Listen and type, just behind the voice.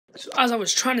So as I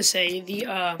was trying to say,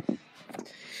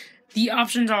 the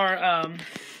options are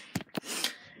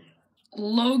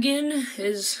Logan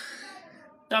is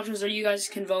the options that you guys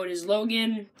can vote is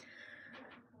Logan,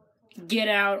 Get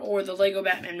Out, or the Lego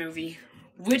Batman movie.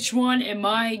 Which one am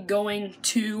I going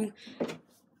to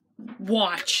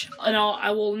watch? And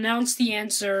I will announce the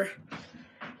answer.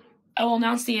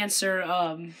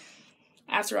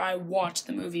 After I watch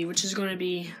the movie, which is going to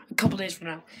be a couple days from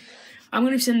now. I'm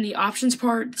going to send the options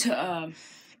part to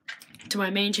my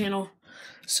main channel.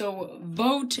 So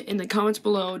vote in the comments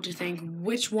below to think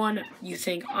which one you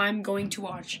think I'm going to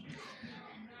watch.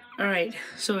 Alright,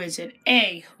 so is it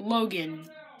A, Logan,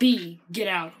 B, Get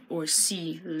Out, or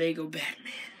C, Lego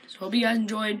Batman? So hope you guys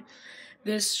enjoyed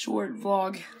this short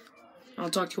vlog. I'll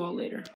talk to you all later.